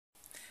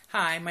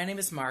Hi, my name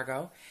is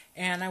Margot,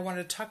 and I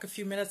wanted to talk a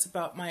few minutes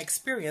about my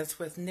experience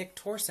with Nick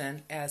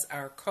Torson as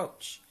our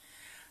coach.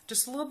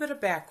 Just a little bit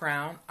of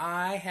background.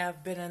 I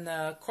have been in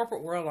the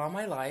corporate world all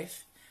my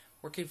life,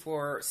 working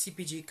for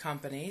CPG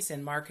companies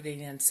in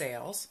marketing and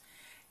sales,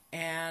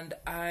 and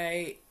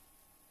I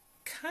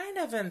kind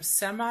of am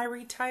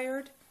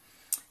semi-retired.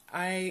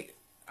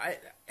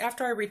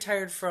 After I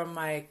retired from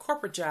my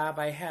corporate job,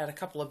 I had a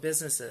couple of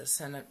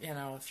businesses, and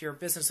if you're a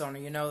business owner,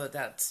 you know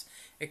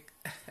it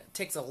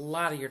takes a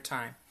lot of your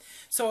time.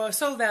 So I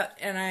sold that,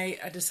 and I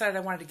decided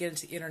I wanted to get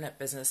into the internet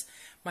business.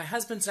 My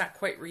husband's not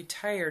quite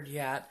retired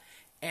yet,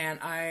 and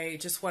I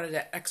just wanted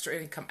that extra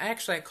income.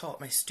 Actually, I call it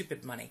my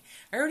stupid money.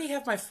 I already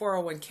have my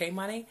 401k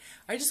money.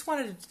 I just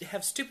wanted to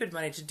have stupid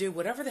money to do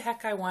whatever the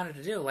heck I wanted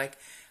to do. Like,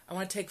 I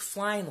want to take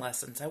flying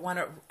lessons. I want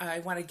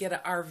to get an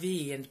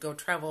RV and go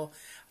travel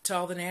to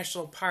all the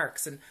national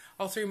parks. And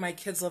all three of my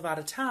kids live out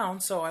of town,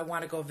 so I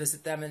want to go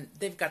visit them, and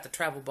they've got the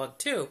travel bug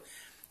too.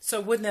 So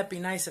wouldn't that be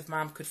nice if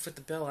Mom could foot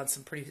the bill on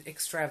some pretty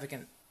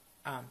extravagant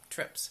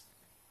trips?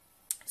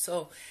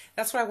 So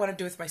that's what I want to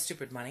do with my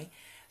stupid money.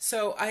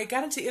 So I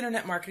got into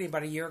internet marketing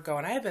about a year ago,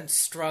 and I have been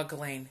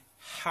struggling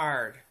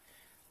hard.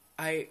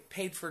 I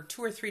paid for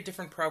 2 or 3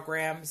 different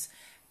programs,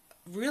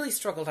 really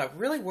struggled out,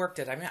 really worked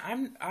it. I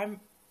mean,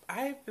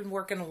 I've been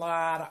working a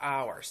lot of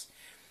hours,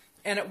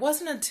 and it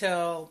wasn't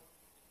until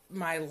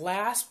my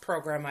last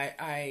program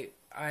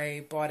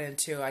I bought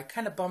into, I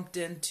kind of bumped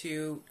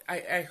into,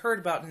 I heard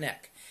about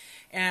Nick,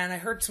 and I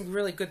heard some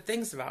really good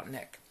things about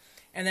Nick.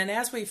 And then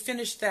as we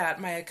finished that,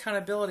 my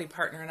accountability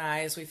partner and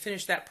I, as we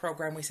finished that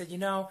program, we said,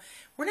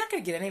 we're not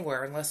going to get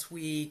anywhere unless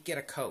we get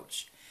a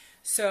coach.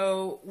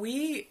 So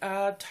we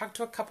talked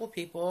to a couple of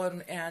people,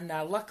 and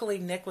luckily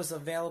Nick was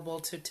available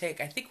to take,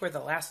 I think we're the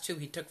last 2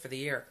 he took for the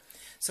year.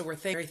 So we're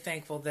very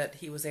thankful that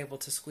he was able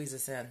to squeeze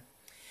us in.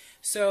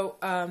 So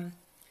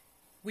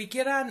we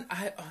get on,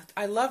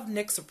 I love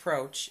Nick's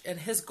approach, and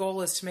his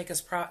goal is to make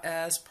us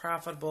as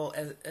profitable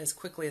as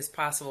quickly as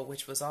possible,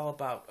 which was all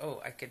about,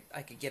 I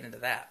could get into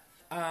that.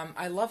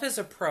 I love his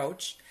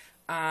approach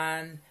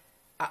on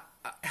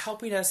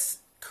helping us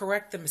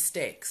correct the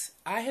mistakes.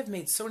 I have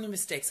made so many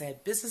mistakes. I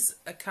had business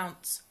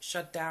accounts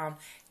shut down,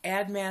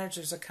 ad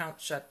managers'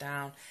 accounts shut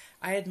down.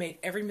 I had made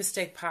every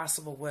mistake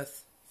possible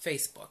with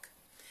Facebook.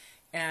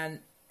 And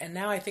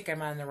now I think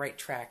I'm on the right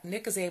track.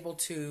 Nick is able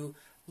to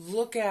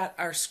look at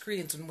our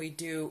screens when we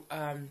do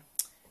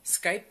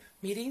Skype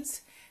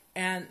meetings,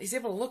 and he's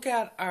able to look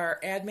at our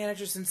ad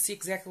managers and see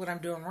exactly what I'm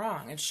doing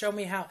wrong and show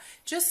me how,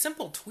 just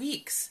simple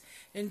tweaks,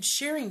 and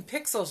sharing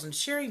pixels and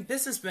sharing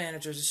business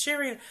managers and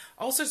sharing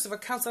all sorts of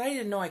accounts that I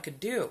didn't know I could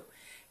do.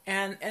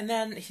 And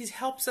then he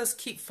helps us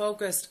keep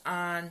focused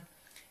on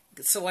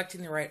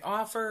selecting the right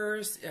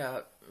offers,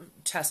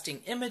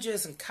 testing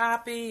images and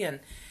copy, and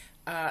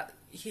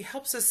he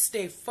helps us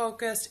stay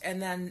focused,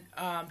 and then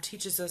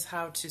teaches us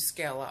how to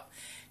scale up.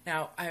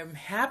 Now, I'm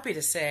happy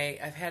to say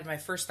I've had my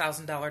first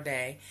 $1,000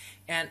 day,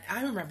 and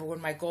I remember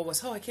when my goal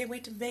was, I can't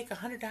wait to make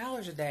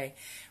 $100 a day.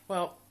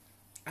 Well,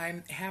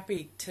 I'm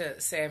happy to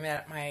say I'm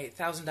at my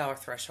 $1,000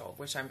 threshold,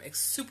 which I'm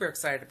super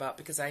excited about,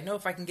 because I know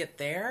if I can get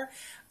there,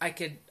 I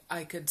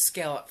could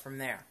scale up from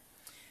there.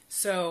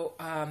 So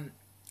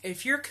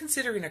if you're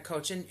considering a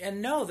coach,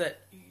 and know that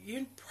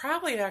you're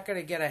probably not going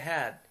to get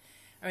ahead.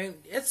 I mean,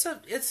 it's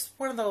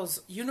one of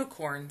those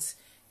unicorns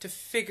to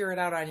figure it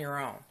out on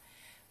your own.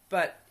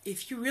 But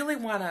if you really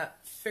want to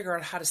figure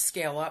out how to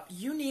scale up,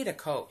 you need a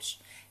coach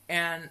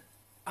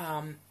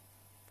or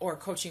a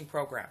coaching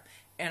program.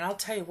 And I'll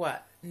tell you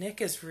what,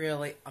 Nick is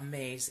really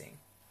amazing.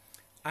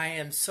 I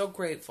am so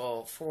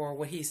grateful for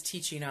what he's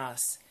teaching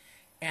us,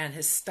 and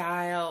his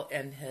style,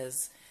 and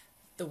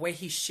the way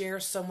he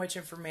shares so much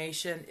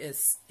information.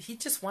 He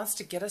just wants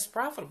to get us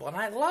profitable, and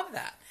I love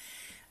that.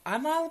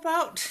 I'm all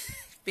about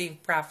being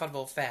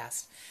profitable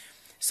fast.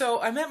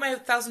 So I'm at my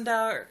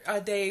 $1,000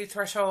 a day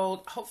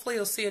threshold. Hopefully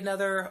you'll see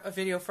another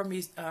video from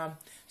me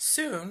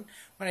soon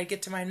when I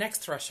get to my next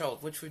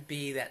threshold, which would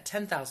be that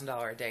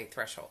 $10,000 a day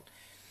threshold.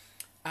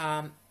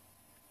 And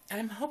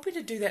I'm hoping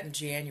to do that in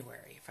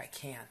January if I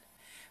can.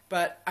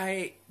 But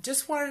I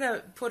just wanted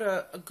to put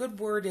a good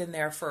word in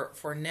there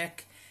for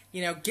Nick.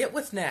 Get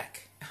with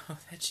Nick. Oh,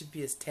 that should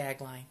be his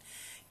tagline.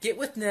 Get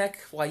with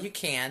Nick while you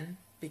can,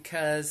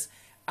 because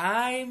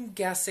I'm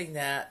guessing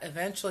that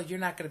eventually you're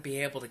not going to be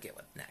able to get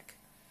with Nick.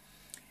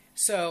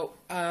 So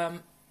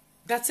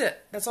that's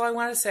it. That's all I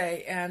want to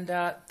say. And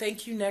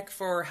thank you, Nick,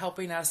 for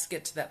helping us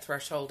get to that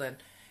threshold.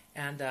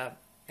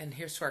 And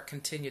here's to our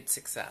continued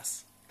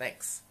success.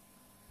 Thanks.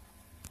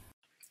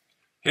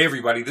 Hey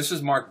everybody, this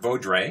is Mark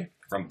Vaudreuil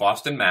from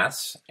Boston,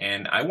 Mass,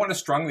 and I want to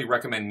strongly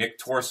recommend Nick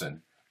Torson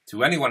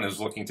to anyone who's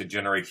looking to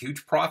generate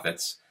huge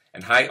profits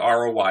and high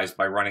ROIs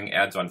by running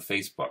ads on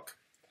Facebook.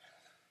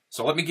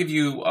 So let me give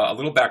you a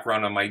little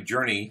background on my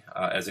journey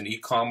as an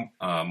e-com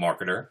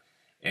marketer,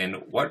 and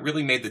what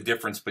really made the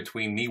difference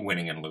between me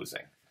winning and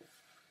losing.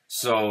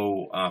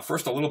 So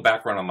first, a little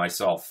background on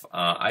myself.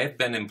 I have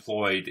been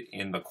employed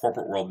in the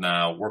corporate world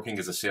now, working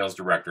as a sales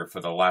director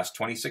for the last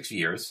 26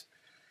 years.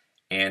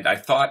 And I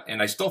thought,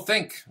 and I still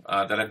think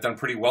that I've done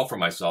pretty well for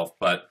myself,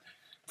 but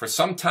for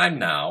some time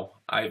now,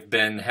 I've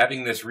been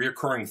having this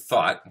recurring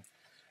thought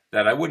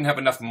that I wouldn't have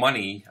enough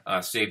money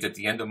saved at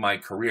the end of my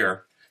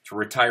career to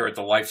retire at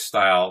the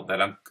lifestyle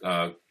that I'm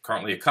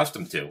currently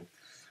accustomed to.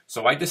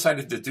 So I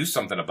decided to do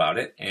something about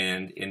it,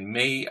 and in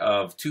May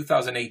of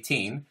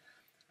 2018,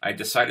 I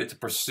decided to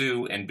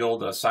pursue and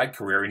build a side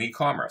career in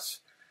e-commerce.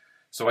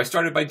 So I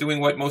started by doing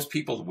what most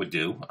people would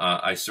do.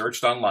 I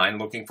searched online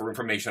looking for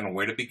information on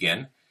where to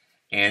begin,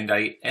 and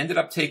I ended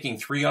up taking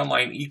 3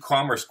 online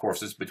e-commerce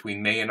courses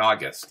between May and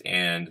August.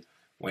 And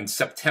when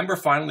September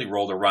finally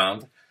rolled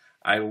around,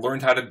 I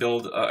learned how to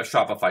build a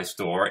Shopify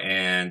store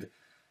and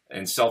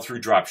sell through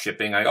drop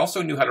shipping. I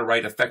also knew how to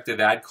write effective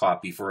ad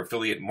copy for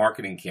affiliate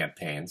marketing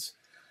campaigns,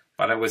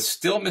 but I was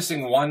still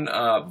missing one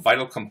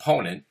vital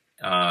component,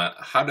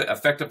 how to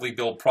effectively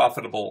build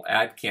profitable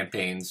ad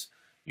campaigns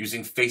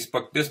using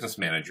Facebook Business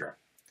Manager.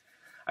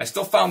 I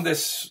still found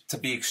this to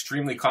be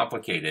extremely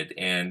complicated,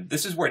 and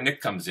this is where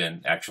Nick comes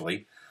in,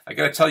 actually. I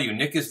gotta tell you,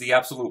 Nick is the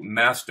absolute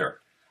master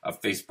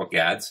of Facebook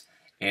ads,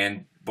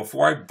 and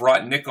before I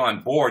brought Nick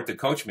on board to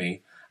coach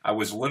me, I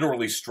was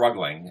literally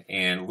struggling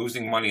and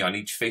losing money on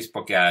each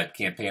Facebook ad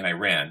campaign I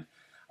ran.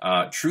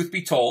 Truth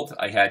be told,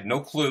 I had no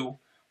clue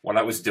what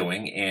I was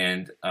doing,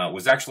 and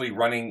was actually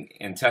running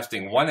and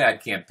testing one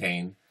ad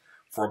campaign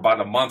for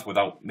about a month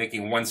without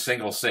making one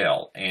single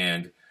sale.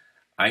 And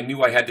I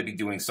knew I had to be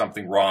doing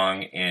something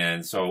wrong.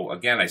 And so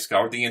again, I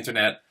scoured the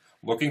internet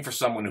looking for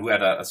someone who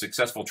had a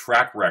successful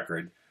track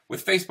record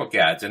with Facebook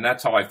ads. And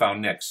that's how I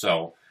found Nick.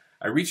 So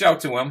I reached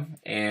out to him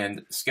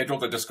and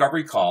scheduled a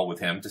discovery call with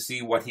him to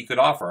see what he could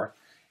offer.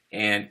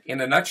 And in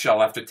a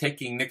nutshell, after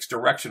taking Nick's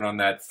direction on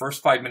that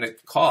first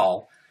 5-minute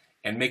call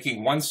and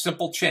making one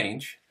simple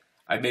change,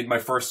 I made my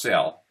first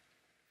sale.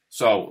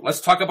 So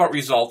let's talk about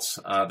results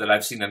that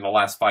I've seen in the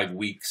last 5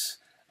 weeks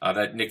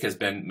that Nick has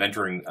been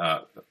mentoring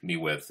me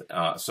with.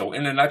 So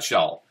in a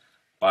nutshell,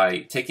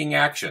 by taking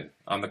action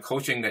on the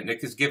coaching that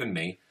Nick has given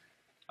me,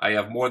 I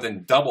have more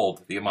than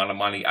doubled the amount of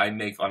money I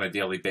make on a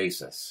daily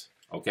basis.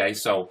 Okay,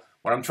 so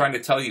what I'm trying to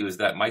tell you is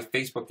that my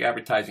Facebook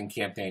advertising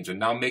campaigns are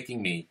now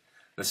making me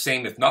the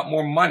same, if not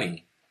more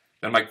money,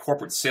 than my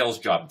corporate sales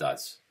job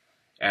does.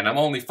 And I'm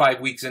only 5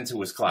 weeks into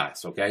his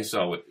class, okay?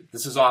 So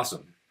this is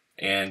awesome.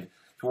 And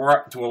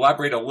to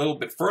elaborate a little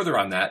bit further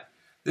on that,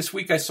 this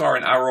week I saw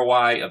an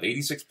ROI of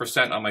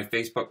 86% on my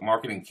Facebook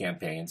marketing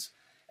campaigns,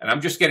 and I'm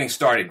just getting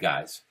started,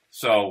 guys.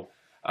 So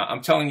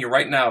I'm telling you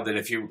right now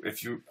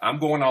that I'm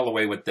going all the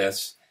way with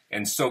this,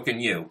 and so can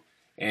you.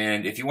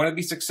 And if you want to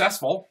be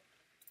successful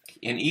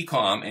in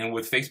e-com and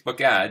with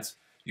Facebook ads,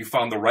 you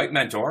found the right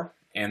mentor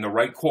and the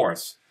right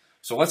course.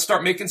 So let's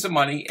start making some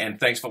money, and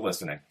thanks for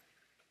listening.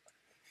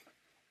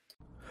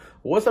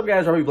 What's up,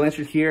 guys? Robbie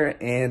Blanchard here,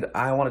 and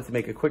I wanted to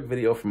make a quick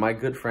video for my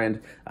good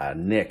friend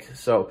Nick.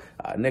 So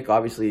Nick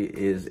obviously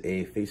is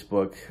a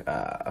Facebook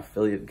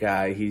affiliate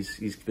guy.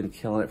 He's been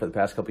killing it for the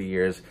past couple of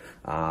years,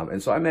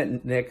 and so I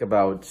met Nick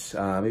about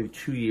maybe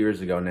 2 years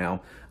ago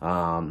now.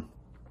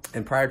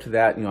 And prior to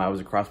that, I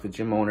was a CrossFit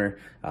gym owner.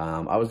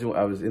 I was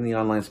in the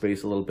online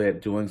space a little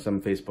bit, doing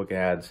some Facebook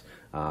ads.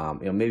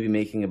 Maybe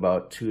making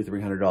about $200 to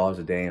 $300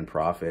 a day in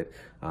profit.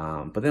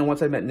 But then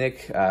once I met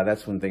Nick,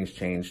 that's when things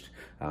changed.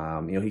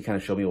 He kind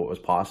of showed me what was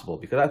possible,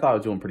 because I thought I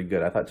was doing pretty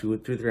good. I thought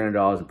 $200 to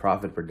 $300 in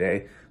profit per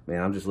day.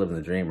 Man, I'm just living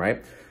the dream,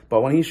 right?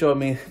 But when he showed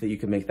me that you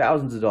can make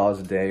thousands of dollars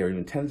a day, or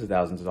even tens of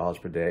thousands of dollars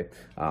per day,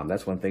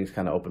 that's when things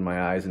kind of opened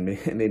my eyes and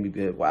made me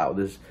be, wow,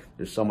 there's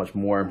so much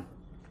more.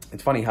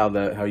 It's funny how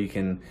you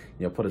can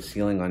put a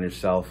ceiling on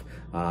yourself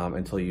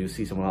until you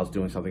see someone else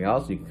doing something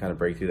else, and you can kind of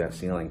break through that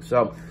ceiling.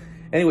 So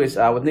anyways,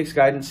 with Nick's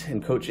guidance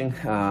and coaching,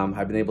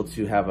 I've been able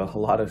to have a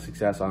lot of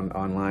success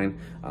online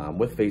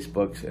with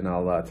Facebook, and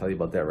I'll tell you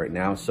about that right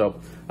now.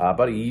 So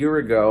about a year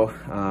ago,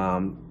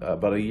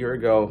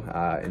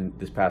 in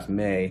this past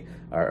May,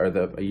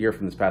 a year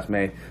from this past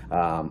May,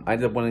 I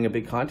ended up winning a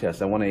big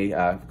contest. I won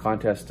a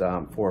contest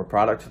for a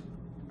product.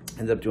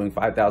 Ended up doing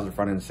 5,000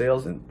 front-end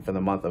sales for the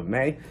month of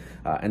May.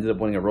 Ended up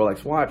winning a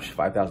Rolex watch,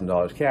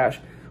 $5,000 cash.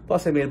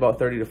 Plus, I made about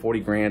 30 to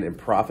 40 grand in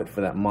profit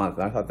for that month.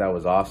 And I thought that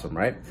was awesome,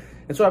 right?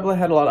 And so I've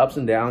had a lot of ups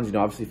and downs.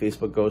 Obviously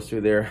Facebook goes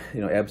through their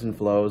ebbs and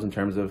flows in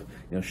terms of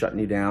shutting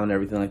you down and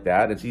everything like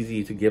that. It's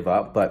easy to give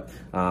up, but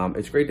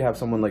it's great to have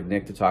someone like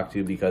Nick to talk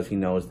to, because he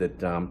knows that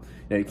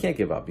you can't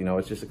give up.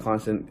 It's just a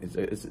constant.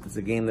 It's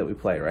a game that we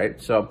play, right?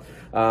 So.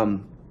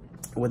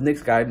 With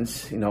Nick's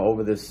guidance,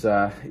 over this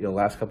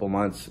last couple of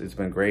months, it's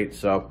been great.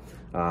 So,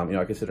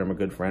 I consider him a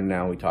good friend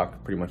now. We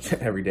talk pretty much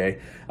every day.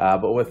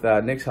 But with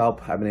Nick's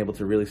help, I've been able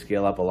to really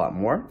scale up a lot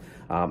more.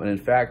 And in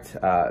fact,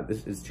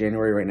 this is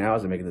January right now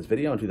as I'm making this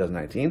video in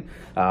 2019.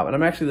 And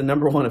I'm actually the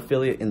 #1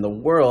 affiliate in the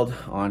world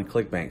on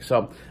ClickBank.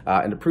 So,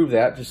 and to prove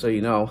that, just so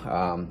you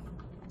know,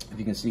 if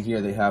you can see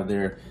here, they have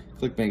their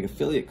ClickBank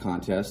affiliate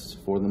contests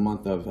for the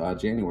month of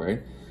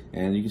January.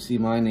 And you can see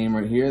my name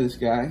right here, this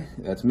guy,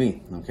 that's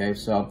me, okay?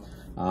 So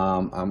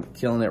I'm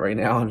killing it right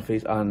now on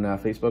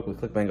Facebook with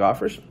ClickBank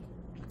offers.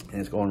 and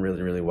it's going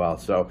really, really well.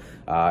 So,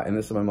 and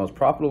this is my most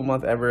profitable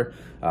month ever.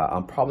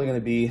 I'm probably going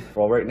to be,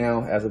 well, right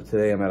now, as of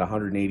today, I'm at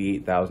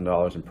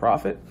 $188,000 in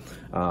profit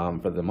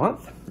for the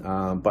month.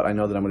 But I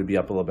know that I'm going to be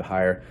up a little bit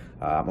higher.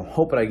 I'm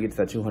hoping I get to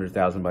that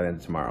 200,000 by the end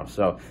of tomorrow.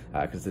 So,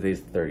 because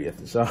today's the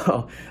 30th.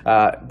 So,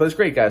 but it's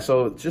great, guys.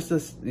 So, just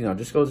this,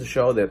 just goes to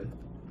show that,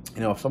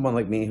 if someone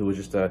like me who was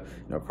just a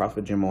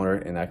CrossFit gym owner,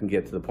 and I can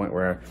get to the point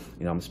where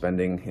I'm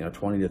spending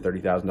 $20,000 to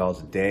 $30,000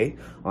 a day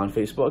on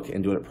Facebook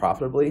and doing it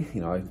profitably.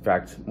 In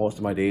fact, most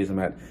of my days I'm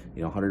at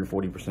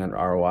 140%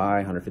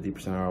 ROI,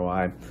 150%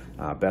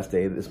 ROI. Best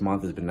day this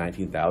month has been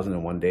 19,000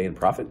 in one day in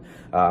profit.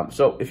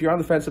 So if you're on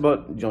the fence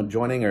about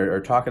joining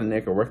or talking to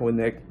Nick or working with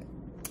Nick,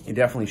 you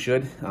definitely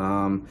should.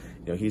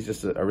 He's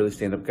just a really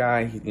stand-up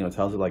guy. He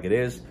tells it like it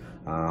is.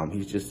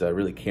 He's just a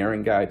really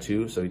caring guy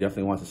too, so he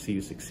definitely wants to see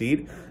you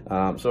succeed.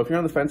 So if you're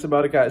on the fence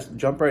about it, guys,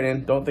 jump right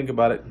in. Don't think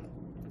about it.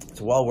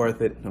 It's well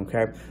worth it,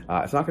 okay?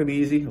 It's not going to be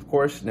easy, of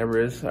course, never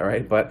is, all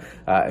right? But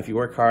if you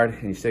work hard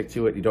and you stick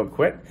to it, you don't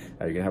quit,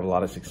 you're going to have a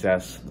lot of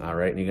success, all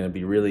right? And you're going to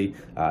be really,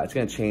 it's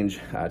going to change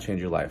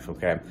your life,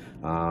 okay?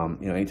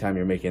 Anytime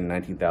you're making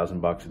 19,000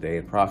 bucks a day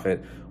in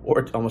profit,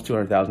 or almost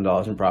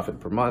 $200,000 in profit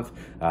per month,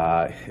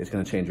 it's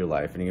going to change your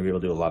life, and you're going to be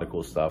able to do a lot of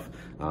cool stuff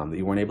that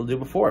you weren't able to do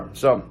before.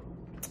 So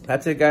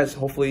that's it, guys.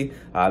 Hopefully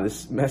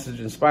this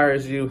message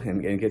inspires you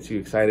and gets you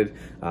excited.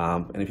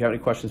 And if you have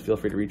any questions, feel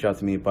free to reach out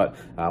to me. But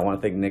I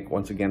want to thank Nick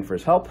once again for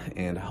his help,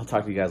 and I'll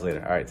talk to you guys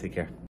later. All right, take care.